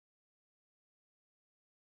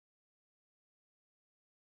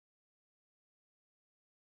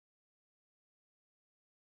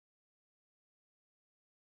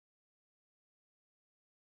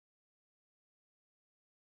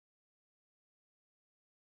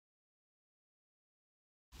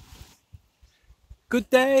Good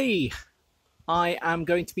day! I am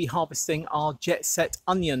going to be harvesting our jet set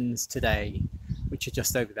onions today, which are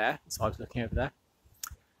just over there. So I was looking over there.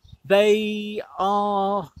 They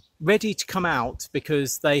are ready to come out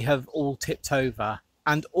because they have all tipped over.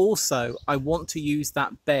 And also I want to use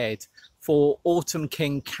that bed for Autumn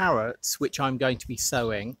King carrots, which I'm going to be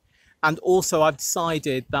sowing. And also I've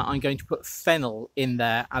decided that I'm going to put fennel in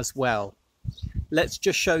there as well. Let's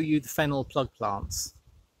just show you the fennel plug plants.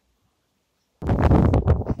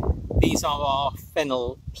 These are our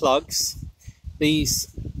fennel plugs.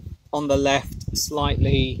 These on the left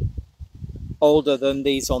slightly older than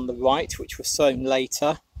these on the right, which were sown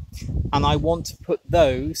later. And I want to put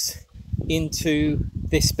those into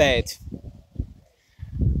this bed.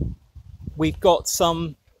 We've got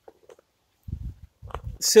some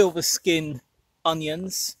silver skin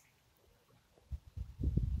onions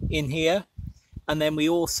in here. And then we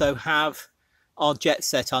also have our jet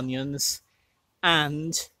set onions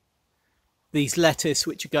and these lettuce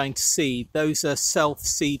which are going to seed. Those are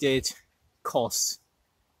self-seeded cos.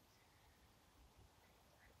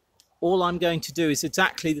 All I'm going to do is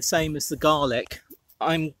exactly the same as the garlic.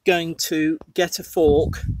 I'm going to get a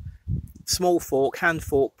fork, small fork, hand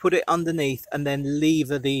fork, put it underneath and then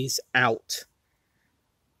lever these out.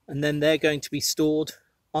 And then they're going to be stored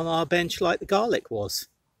on our bench like the garlic was.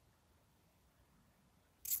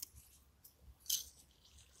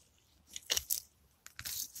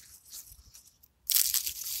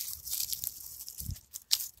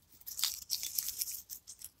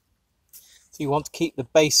 You want to keep the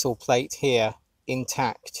basal plate here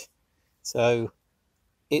intact so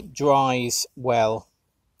it dries well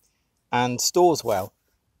and stores well.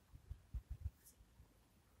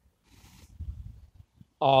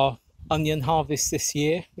 Our onion harvest this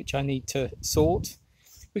year, which I need to sort,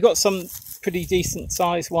 we've got some pretty decent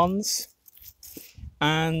sized ones,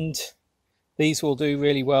 and these will do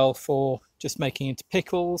really well for just making into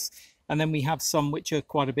pickles, and then we have some which are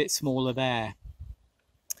quite a bit smaller there.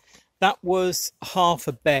 That was half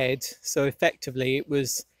a bed, so effectively it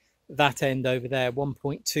was that end over there,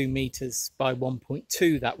 1.2 meters by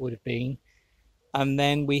 1.2 that would have been. And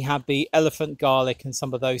then we have the elephant garlic and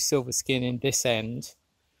some of those silver skin in this end.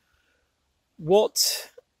 What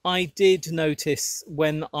I did notice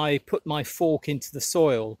when I put my fork into the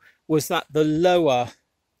soil was that the lower,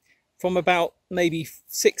 from about maybe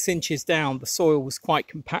 6 inches down, the soil was quite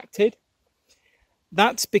compacted.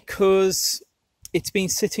 That's because it's been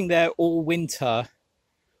sitting there all winter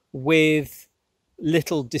with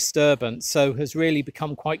little disturbance, so has really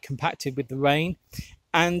become quite compacted with the rain.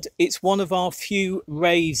 And it's one of our few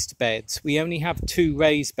raised beds. We only have 2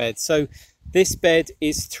 raised beds. So this bed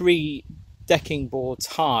is 3 decking boards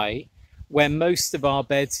high, where most of our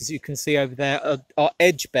beds, as you can see over there, are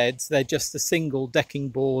edge beds. They're just a single decking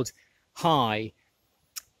board high.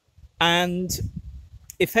 And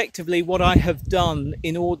effectively what I have done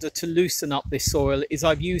in order to loosen up this soil is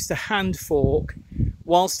I've used a hand fork.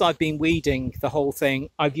 Whilst I've been weeding the whole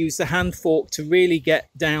thing, I've used a hand fork to really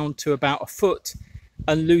get down to about 1 foot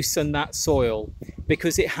and loosen that soil,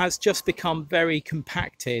 because it has just become very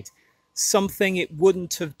compacted, something it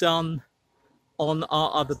wouldn't have done on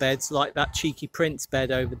our other beds, like that Cheeky Prince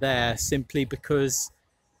bed over there, simply because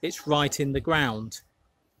it's right in the ground.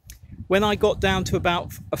 When I got down to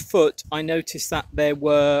about 1 foot, I noticed that there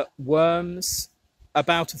were worms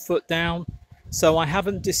about 1 foot down. So I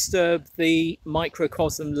haven't disturbed the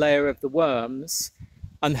microcosm layer of the worms,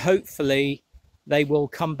 and hopefully they will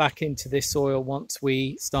come back into this soil once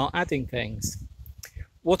we start adding things.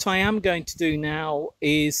 What I am going to do now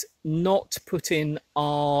is not put in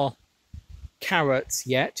our carrots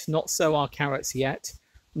yet, not sow our carrots yet,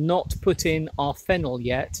 not put in our fennel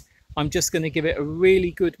yet. I'm just going to give it a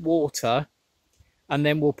really good water, and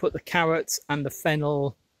then we'll put the carrots and the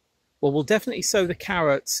fennel. Well, we'll definitely sow the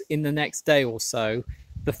carrots in the next day or so.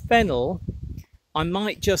 The fennel, I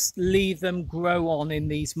might just leave them grow on in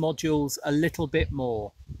these modules a little bit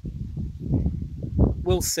more.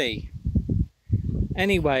 We'll see.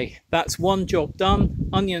 Anyway, that's one job done.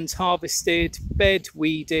 Onions harvested, bed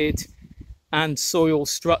weeded, and soil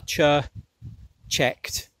structure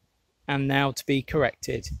checked, and now to be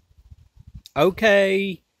corrected.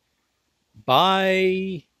 Okay,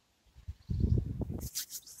 bye.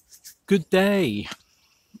 Good day.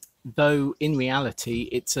 Though in reality,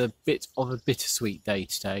 it's a bit of a bittersweet day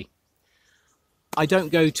today. I don't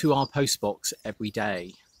go to our postbox every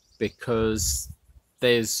day because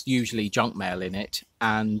there's usually junk mail in it,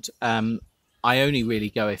 and I only really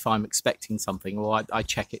go if I'm expecting something, or I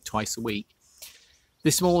check it twice a week.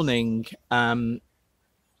 This morning, I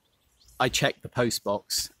checked the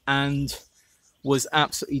postbox, and was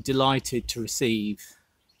absolutely delighted to receive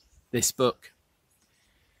this book.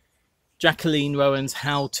 Jacqueline Rowan's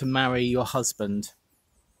How to Marry Your Husband.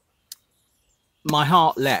 My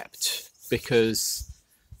heart leapt because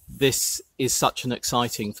this is such an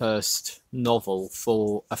exciting first novel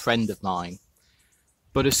for a friend of mine.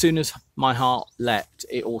 But as soon as my heart leapt,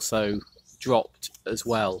 it also dropped as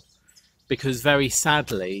well. Because very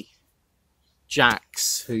sadly,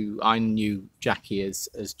 Jax, who I knew Jackie as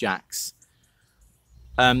Jax,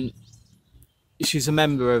 she's a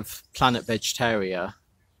member of Planet Vegetaria.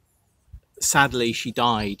 Sadly, she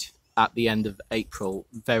died at the end of April,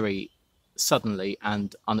 very suddenly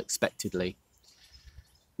and unexpectedly.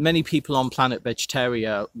 Many people on Planet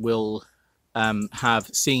Vegetaria will have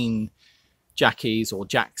seen Jackie's or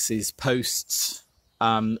Jax's posts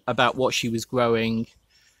about what she was growing.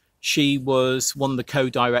 She was one of the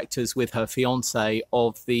co-directors with her fiance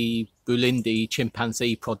of the Bulindi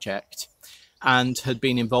chimpanzee project, and had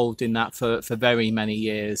been involved in that for very many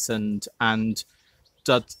years, and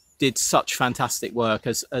did such fantastic work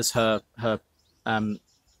as her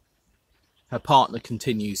partner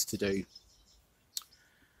continues to do.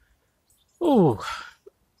 Oh,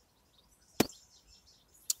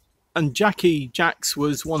 and Jax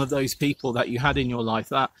was one of those people that you had in your life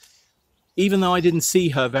that, even though I didn't see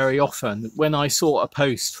her very often, when I saw a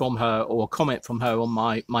post from her or a comment from her on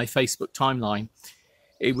my Facebook timeline,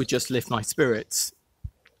 it would just lift my spirits.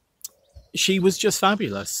 She was just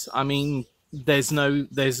fabulous. I mean, there's no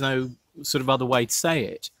sort of other way to say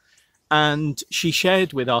it. And she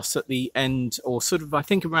shared with us at the end, or sort of I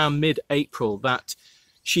think around mid-April, that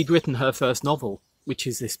she'd written her first novel, which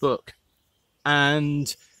is this book.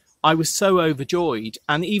 And I was so overjoyed.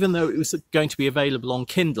 And even though it was going to be available on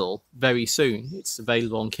Kindle very soon, it's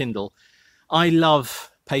available on Kindle, I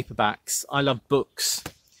love paperbacks. I love books.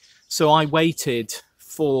 So I waited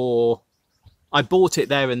I bought it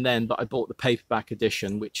there and then, but I bought the paperback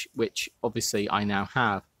edition, which obviously I now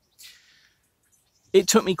have. It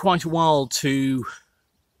took me quite a while to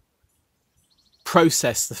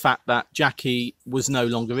process the fact that Jackie was no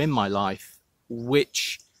longer in my life,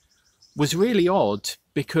 which was really odd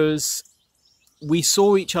because we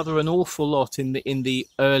saw each other an awful lot in the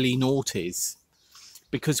early noughties,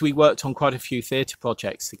 because we worked on quite a few theatre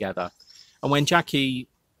projects together. And when Jackie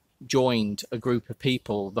joined a group of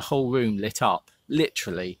people, the whole room lit up,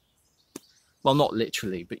 literally. Well, not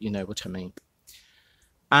literally, but you know what I mean.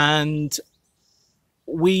 And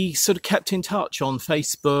we sort of kept in touch on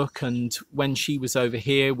Facebook, and when she was over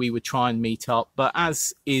here, we would try and meet up. But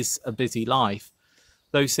as is a busy life,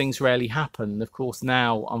 those things rarely happen. Of course,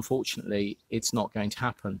 now, unfortunately, it's not going to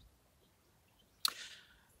happen.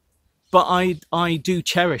 But I do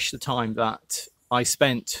cherish the time that I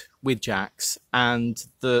spent with Jax, and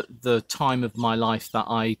the time of my life that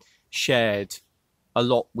I shared a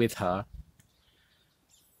lot with her.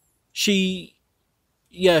 She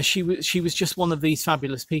was just one of these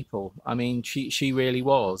fabulous people. I mean, she really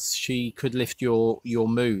was. She could lift your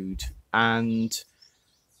mood, and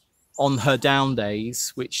on her down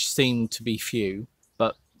days, which seemed to be few,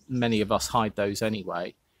 but many of us hide those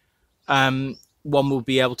anyway, one will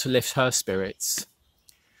be able to lift her spirits.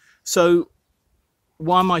 So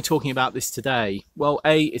why am I talking about this today? Well,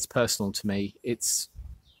 A, it's personal to me.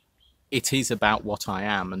 It is about what I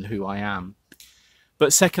am and who I am.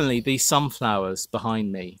 But secondly, these sunflowers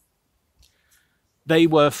behind me, they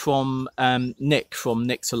were from Nick, from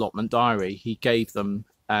Nick's Allotment Diary. He gave them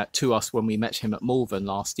to us when we met him at Malvern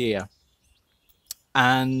last year.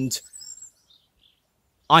 And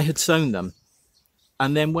I had sown them.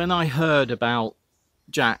 And then when I heard about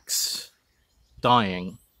Jax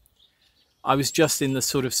dying, I was just in the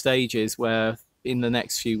sort of stages where in the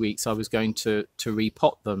next few weeks I was going to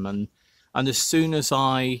repot them. And as soon as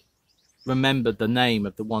I remembered the name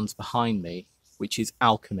of the ones behind me, which is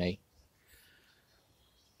Alchemy,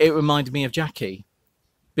 it reminded me of Jackie,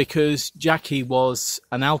 because Jackie was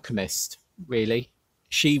an alchemist, really.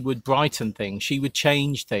 She would brighten things. She would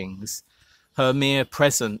change things. Her mere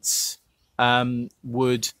presence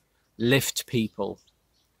would lift people.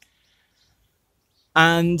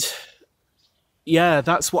 And yeah,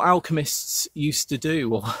 that's what alchemists used to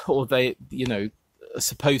do, or they, you know, are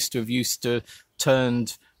supposed to have used to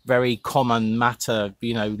turned very common matter,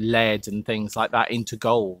 you know, lead and things like that into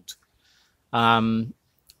gold, and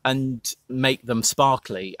make them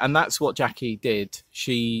sparkly. And that's what Jackie did.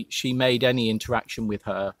 She made any interaction with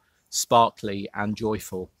her sparkly and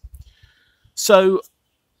joyful. So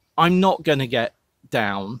I'm not going to get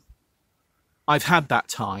down. I've had that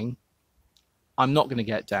time. I'm not going to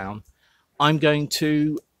get down. I'm going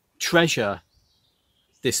to treasure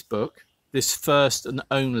this book. this first and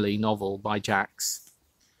only novel by Jax.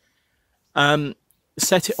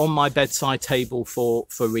 Set it on my bedside table for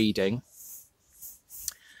reading,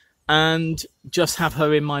 and just have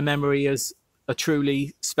her in my memory as a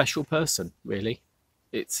truly special person, really.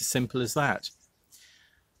 It's as simple as that.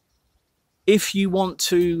 If you want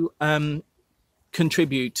to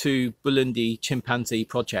contribute to Burundi Chimpanzee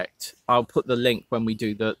Project, I'll put the link when we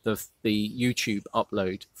do the YouTube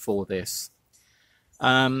upload for this.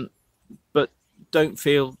 But don't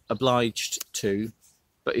feel obliged to,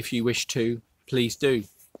 but if you wish to, please do,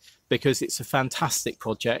 because it's a fantastic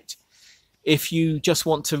project. If you just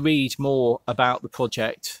want to read more about the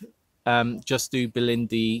project, just do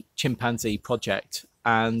Burundi Chimpanzee Project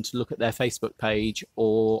and look at their Facebook page,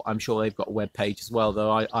 or I'm sure they've got a web page as well,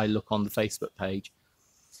 though I look on the Facebook page.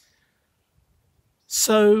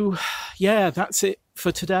 So yeah, that's it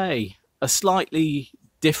for today. A slightly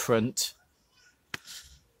different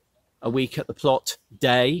A Week at the Plot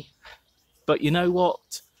day, but you know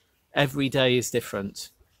what? Every day is different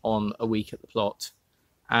on A Week at the Plot,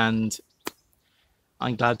 and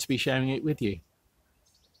I'm glad to be sharing it with you.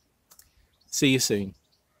 See you soon.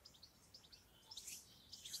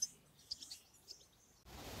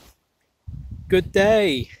 Good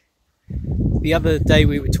day. The other day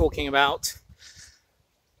we were talking about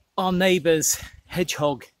our neighbour's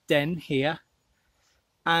hedgehog den here,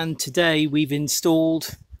 and today we've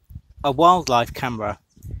installed a wildlife camera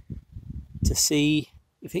to see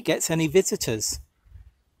if it gets any visitors.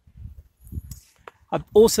 I've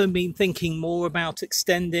also been thinking more about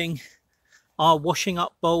extending our washing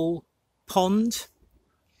up bowl pond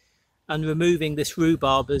and removing this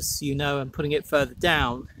rhubarb, as you know, and putting it further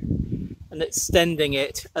down and extending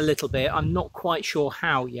it a little bit. I'm not quite sure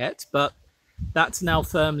how yet, but that's now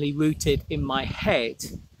firmly rooted in my head.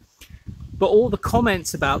 But all the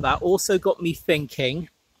comments about that also got me thinking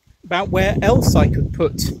about where else I could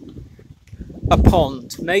put a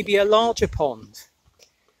pond, maybe a larger pond.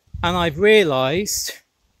 And I've realised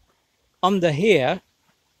under here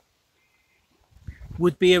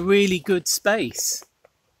would be a really good space.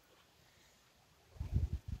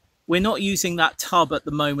 We're not using that tub at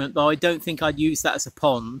the moment, though I don't think I'd use that as a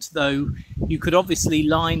pond, though you could obviously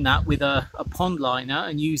line that with a pond liner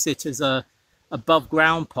and use it as a above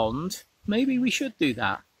ground pond. Maybe we should do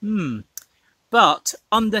that. But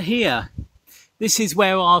under here, this is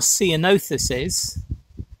where our ceanothus is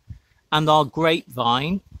and our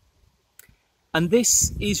grapevine. And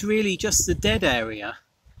this is really just the dead area.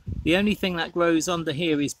 The only thing that grows under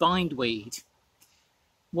here is bindweed.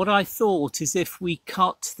 What I thought is if we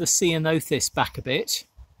cut the ceanothus back a bit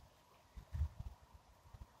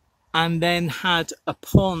and then had a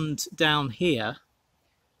pond down here,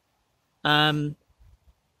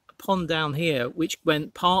 which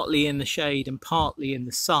went partly in the shade and partly in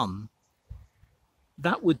the sun,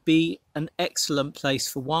 that would be an excellent place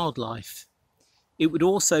for wildlife. It would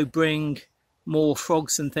also bring more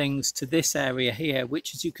frogs and things to this area here,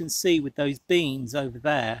 which, as you can see with those beans over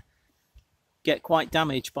there, get quite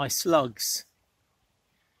damaged by slugs.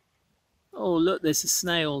 Oh look, there's a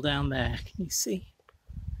snail down there, can you see?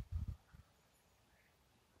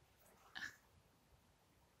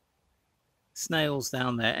 Snails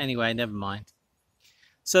down there. Anyway, never mind.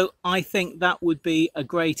 So I think that would be a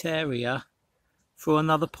great area for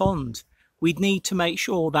another pond. We'd need to make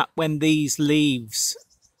sure that when these leaves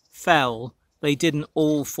fell, they didn't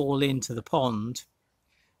all fall into the pond.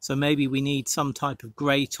 So maybe we need some type of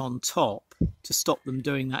grate on top to stop them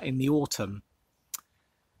doing that in the autumn.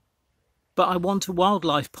 But I want a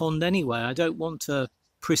wildlife pond anyway. I don't want a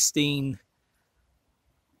pristine,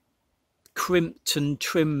 crimped and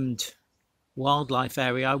trimmed wildlife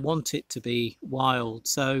area. I want it to be wild.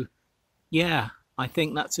 So yeah, I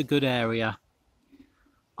think that's a good area.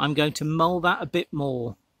 I'm going to mull that a bit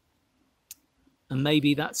more, and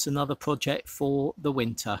maybe that's another project for the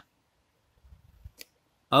winter.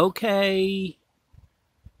 Okay,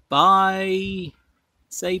 bye.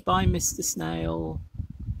 Say bye, Mr. Snail.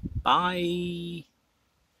 Bye.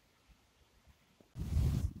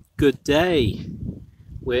 Good day.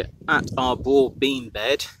 We're at our broad bean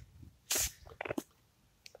bed,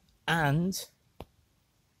 and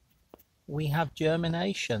we have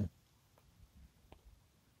germination.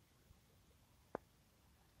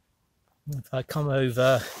 If I come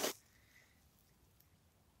over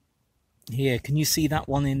here, can you see that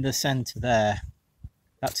one in the center there?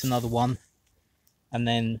 That's another one. And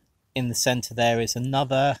then in the center there is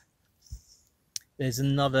another. There's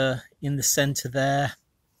another in the center there.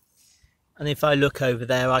 And if I look over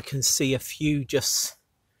there, I can see a few just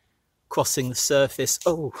crossing the surface.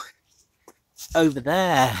 Oh, over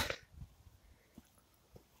there.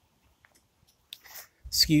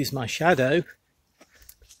 Excuse my shadow.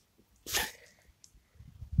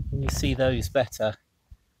 Can you see those better?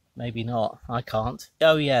 Maybe not. I can't.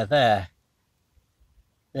 Oh yeah, there.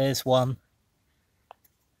 There's one.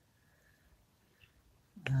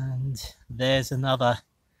 And there's another.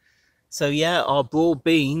 So yeah, our broad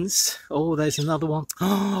beans. Oh, there's another one.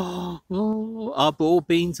 Oh, our broad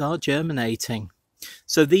beans are germinating.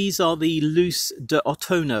 So these are the Luz de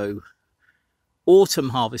Otoño autumn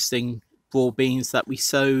harvesting broad beans that we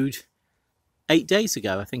sowed 8 days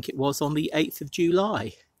ago. I think it was on the 8th of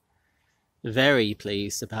July. Very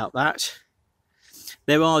pleased about that.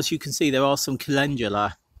 There are, as you can see, there are some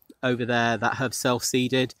calendula over there that have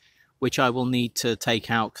self-seeded, which I will need to take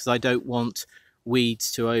out because I don't want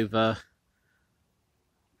weeds to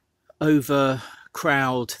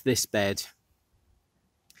overcrowd this bed.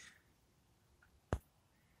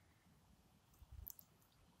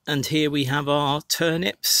 And here we have our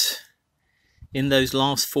turnips in those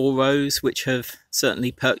last 4 rows, which have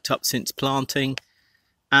certainly perked up since planting,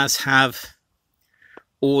 as have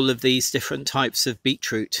all of these different types of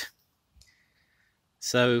beetroot.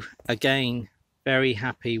 So again, very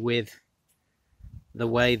happy with the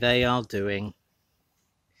way they are doing.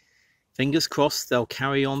 Fingers crossed they'll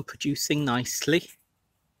carry on producing nicely.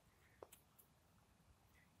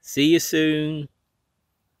 See you soon.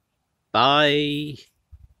 Bye.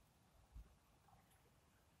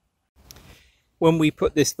 When we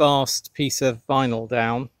put this vast piece of vinyl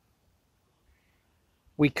down,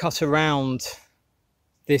 we cut around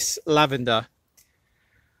this lavender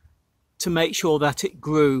to make sure that it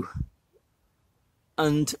grew,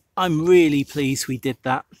 and I'm really pleased we did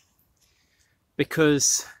that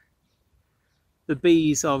because the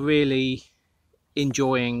bees are really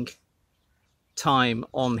enjoying time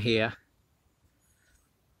on here.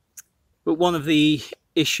 But one of the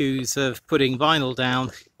issues of putting vinyl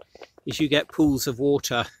down is you get pools of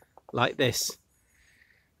water like this,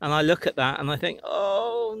 and I look at that and I think,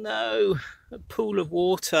 oh no, a pool of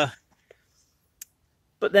water.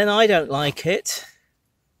 But then I don't like it.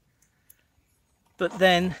 But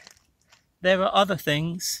then there are other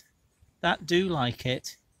things that do like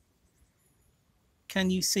it.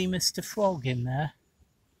 Can you see Mr. Frog in there?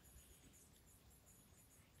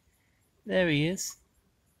 There he is.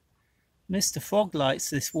 Mr. Frog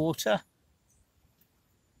likes this water.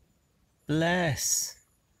 Bless.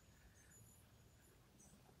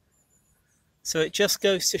 So it just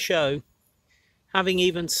goes to show, having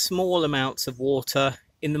even small amounts of water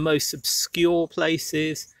in the most obscure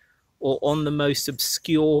places or on the most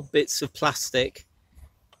obscure bits of plastic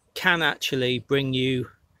can actually bring you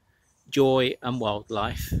joy and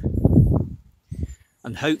wildlife.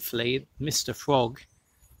 And hopefully Mr. Frog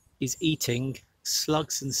is eating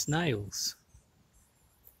slugs and snails.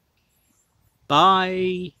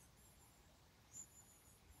 Bye.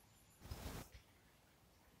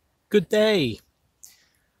 Good day.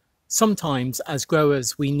 Sometimes as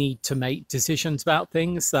growers we need to make decisions about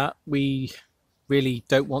things that we really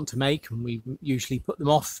don't want to make, and we usually put them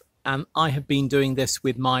off, and I have been doing this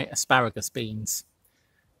with my asparagus beans.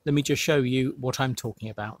 Let me just show you what I'm talking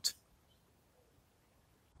about.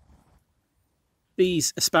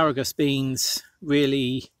 These asparagus beans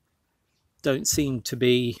really don't seem to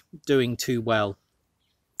be doing too well.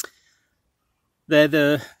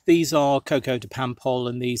 These are Coco de Pampol,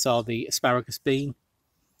 and these are the asparagus bean.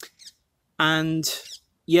 And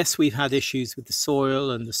yes, we've had issues with the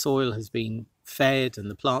soil, and the soil has been fed and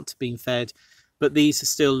the plants have been fed, but these are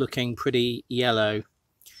still looking pretty yellow.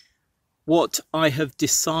 What I have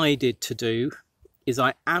decided to do is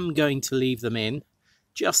I am going to leave them in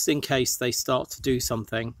just in case they start to do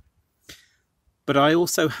something. But I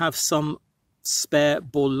also have some spare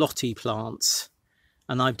borlotti plants,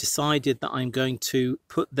 and I've decided that I'm going to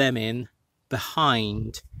put them in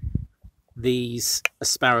behind these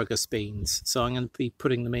asparagus beans. So I'm going to be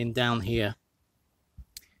putting them in down here.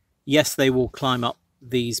 Yes, they will climb up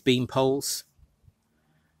these bean poles,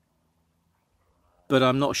 but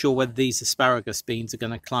I'm not sure whether these asparagus beans are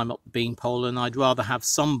going to climb up the bean pole, and I'd rather have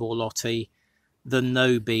some borlotti than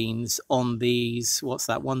no beans on these, what's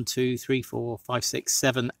that, 1, 2, 3, 4, 5, 6,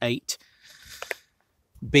 7, 8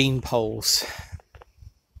 bean poles.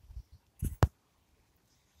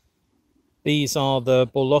 These are the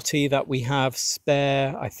borlotti that we have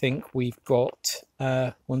spare. I think we've got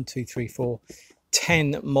 1, 2, 3, 4,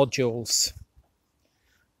 10 modules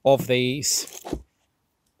of these.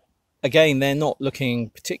 Again, they're not looking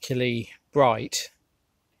particularly bright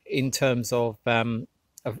in terms of a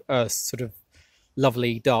sort of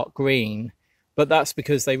lovely dark green, but that's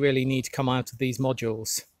because they really need to come out of these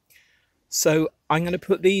modules. So I'm going to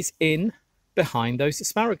put these in behind those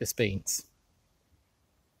asparagus beans.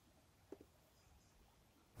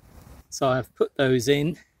 So I've put those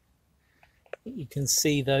in. You can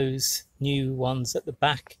see those new ones at the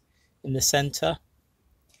back in the center.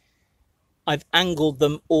 I've angled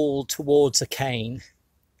them all towards a cane.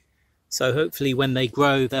 So hopefully when they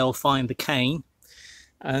grow, they'll find the cane.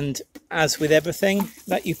 And as with everything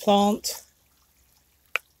that you plant,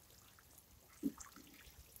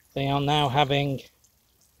 they are now having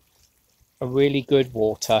a really good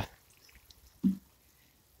water.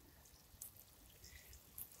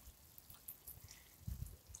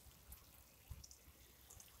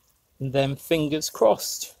 And then fingers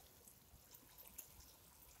crossed.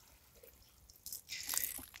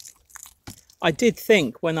 I did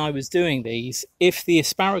think when I was doing these, if the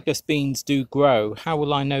asparagus beans do grow, how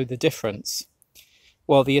will I know the difference?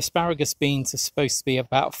 Well, the asparagus beans are supposed to be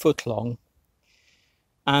about a foot long,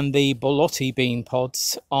 and the borlotti bean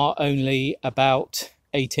pods are only about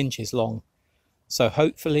 8 inches long. So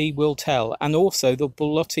hopefully we'll tell. And also the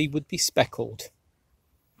borlotti would be speckled.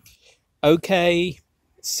 Okay,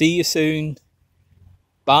 see you soon.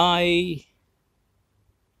 Bye.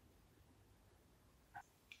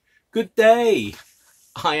 Good day.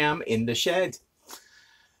 I am in the shed.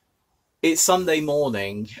 It's Sunday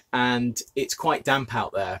morning and it's quite damp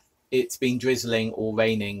out there. It's been drizzling or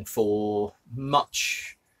raining for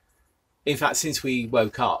much, in fact, since we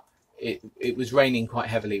woke up. It was raining quite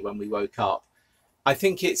heavily when we woke up. I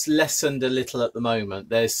think it's lessened a little at the moment.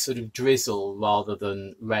 There's sort of drizzle rather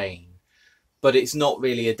than rain, but it's not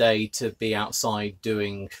really a day to be outside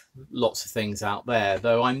doing lots of things out there,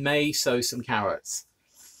 though I may sow some carrots.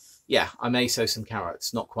 Yeah, I may sow some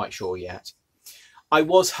carrots, not quite sure yet. I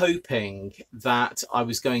was hoping that I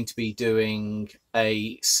was going to be doing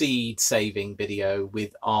a seed saving video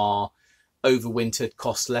with our overwintered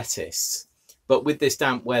cost lettuce, but with this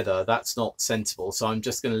damp weather, that's not sensible. So I'm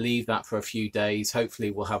just going to leave that for a few days.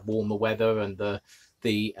 Hopefully we'll have warmer weather and the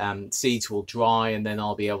seeds will dry, and then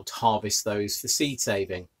I'll be able to harvest those for seed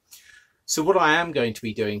saving. So what I am going to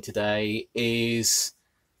be doing today is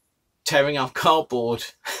tearing up cardboard.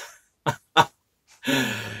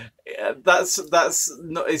 Yeah, that's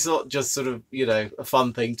not, it's not just sort of, you know, a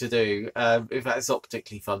fun thing to do. In fact, it's not a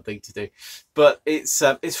particularly fun thing to do, but it's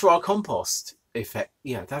for our compost.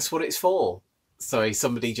 Yeah, that's what it's for. Sorry,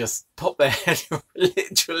 somebody just popped their head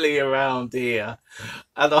literally around here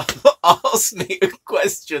and asked me a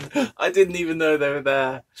question. I didn't even know they were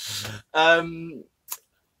there.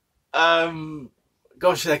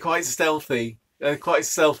 Gosh, they're quite stealthy. They're quite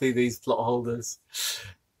stealthy, these plot holders.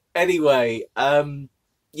 Anyway,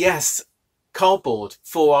 yes, cardboard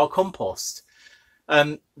for our compost.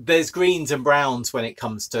 There's greens and browns when it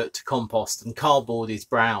comes to compost, and cardboard is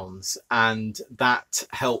browns, and that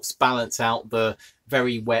helps balance out the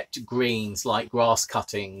very wet greens like grass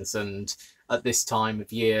cuttings and, at this time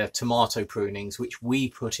of year, tomato prunings, which we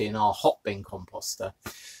put in our hot bin composter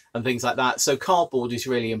and things like that. So cardboard is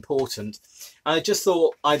really important. And I just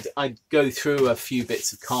thought I'd go through a few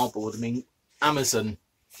bits of cardboard. I mean, Amazon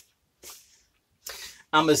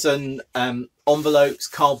envelopes,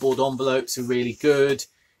 cardboard envelopes are really good.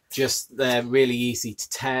 Just, they're really easy to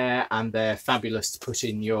tear and they're fabulous to put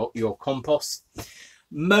in your compost.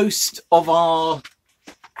 Most of our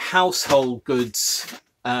household goods,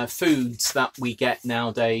 foods that we get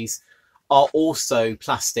nowadays are also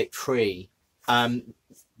plastic free.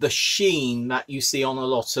 The sheen that you see on a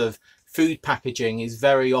lot of food packaging is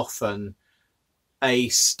very often a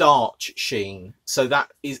starch sheen, so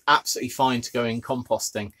that is absolutely fine to go in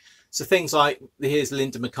composting. So things like, here's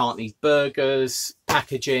Linda McCartney's burgers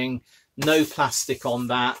packaging, no plastic on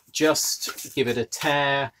that, just give it a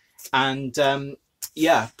tear and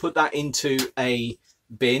yeah, put that into a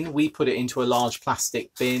bin. We put it into a large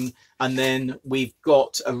plastic bin, and then we've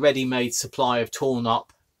got a ready-made supply of torn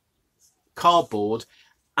up cardboard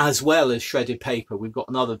as well as shredded paper. We've got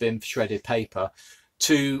another bin for shredded paper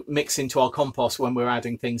to mix into our compost when we're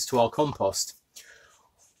adding things to our compost.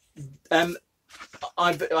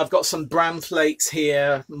 I've got some bran flakes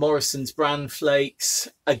here, Morrison's bran flakes.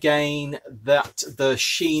 Again, that the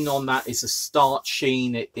sheen on that is a starch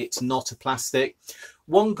sheen, it's not a plastic.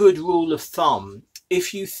 One good rule of thumb,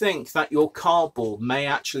 if you think that your cardboard may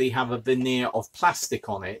actually have a veneer of plastic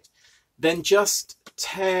on it, then just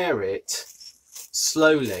tear it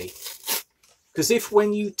slowly. Because if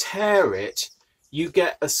when you tear it, you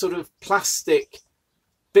get a sort of plastic,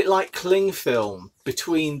 bit like cling film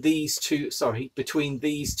between these two, between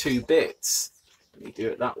these two bits. Let me do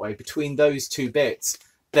it that way, between those two bits,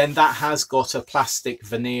 then that has got a plastic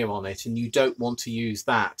veneer on it, and you don't want to use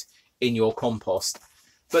that in your compost.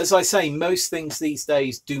 But as I say, most things these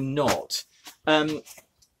days do not.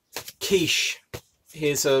 Quiche.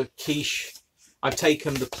 Here's a quiche I've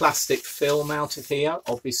taken the plastic film out of here,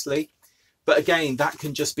 obviously, but again, that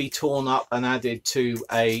can just be torn up and added to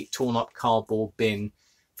a torn up cardboard bin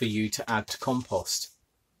for you to add to compost.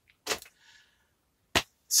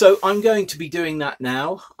 So I'm going to be doing that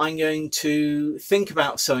now. I'm going to think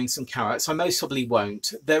about sowing some carrots. I most probably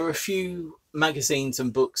won't. There are a few magazines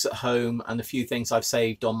and books at home and a few things I've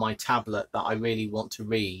saved on my tablet that I really want to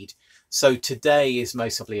read. So today is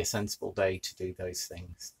most probably a sensible day to do those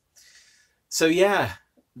things. So yeah,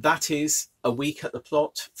 that is a week at the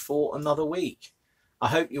plot for another week. I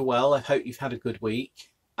hope you're well. I hope you've had a good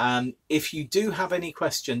week. If you do have any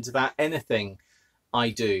questions about anything I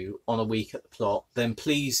do on a week at the plot, then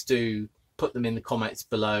please do put them in the comments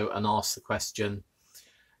below and ask the question.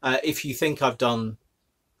 If you think I've done,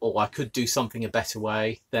 or I could do something a better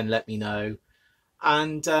way, then let me know.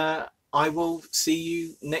 And I will see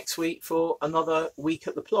you next week for another week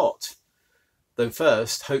at the plot. Though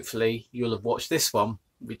first, hopefully you'll have watched this one,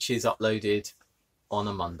 which is uploaded on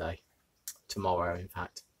a Monday. Tomorrow, in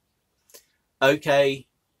fact. Okay,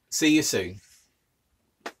 see you soon.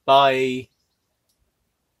 Bye.